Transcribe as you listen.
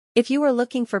If you are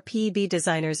looking for PEB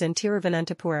designers in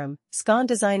Thiruvananthapuram, Scon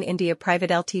Design India Pvt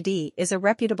Ltd is a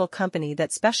reputable company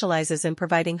that specializes in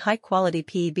providing high-quality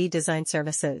PEB design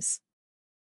services.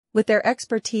 With their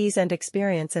expertise and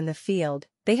experience in the field,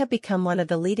 they have become one of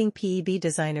the leading PEB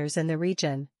designers in the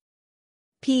region.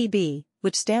 PEB,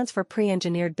 which stands for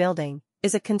pre-engineered building,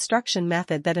 is a construction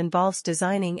method that involves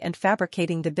designing and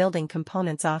fabricating the building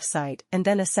components off-site and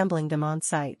then assembling them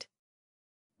on-site.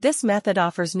 This method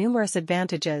offers numerous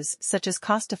advantages such as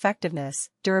cost-effectiveness,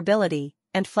 durability,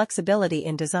 and flexibility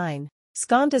in design.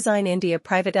 Scon Design India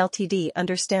Pvt Ltd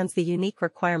understands the unique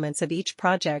requirements of each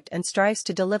project and strives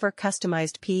to deliver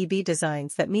customized PEB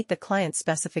designs that meet the client's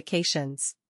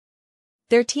specifications.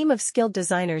 Their team of skilled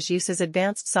designers uses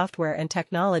advanced software and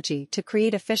technology to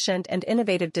create efficient and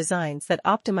innovative designs that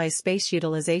optimize space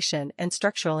utilization and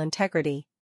structural integrity.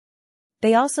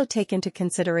 They also take into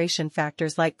consideration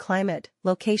factors like climate,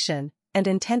 location, and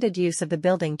intended use of the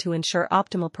building to ensure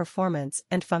optimal performance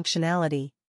and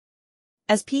functionality.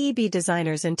 As PEB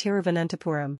designers in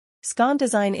Thiruvananthapuram, Scon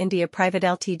Design India Pvt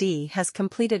Ltd has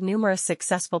completed numerous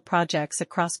successful projects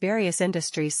across various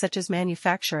industries such as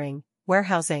manufacturing,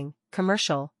 warehousing,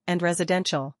 commercial, and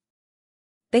residential.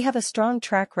 They have a strong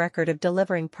track record of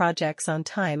delivering projects on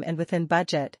time and within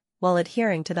budget, while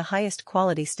adhering to the highest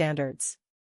quality standards.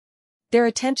 Their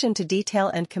attention to detail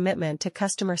and commitment to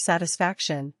customer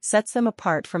satisfaction sets them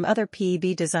apart from other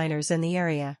PEB designers in the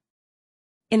area.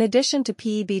 In addition to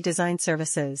PEB design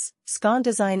services, Scon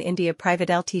Design India Pvt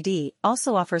Ltd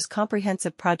also offers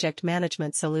comprehensive project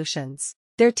management solutions.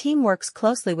 Their team works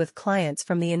closely with clients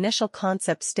from the initial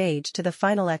concept stage to the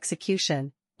final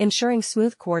execution, ensuring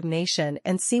smooth coordination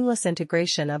and seamless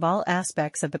integration of all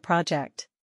aspects of the project.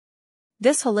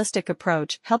 This holistic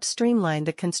approach helps streamline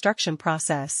the construction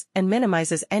process and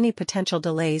minimizes any potential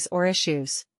delays or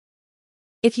issues.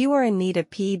 If you are in need of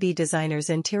PEB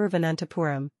designers in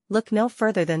Thiruvananthapuram, look no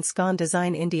further than Scon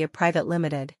Design India Pvt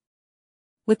Ltd.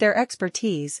 With their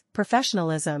expertise,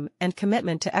 professionalism, and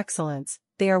commitment to excellence,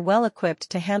 they are well equipped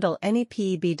to handle any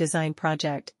PEB design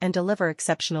project and deliver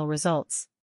exceptional results.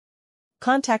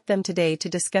 Contact them today to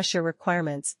discuss your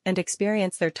requirements and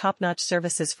experience their top-notch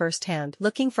services firsthand.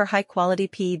 Looking for high-quality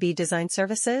PEB design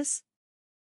services?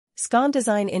 Scon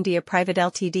Design India Pvt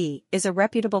Ltd is a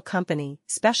reputable company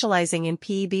specializing in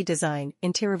PEB design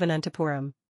in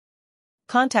Thiruvananthapuram.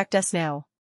 Contact us now.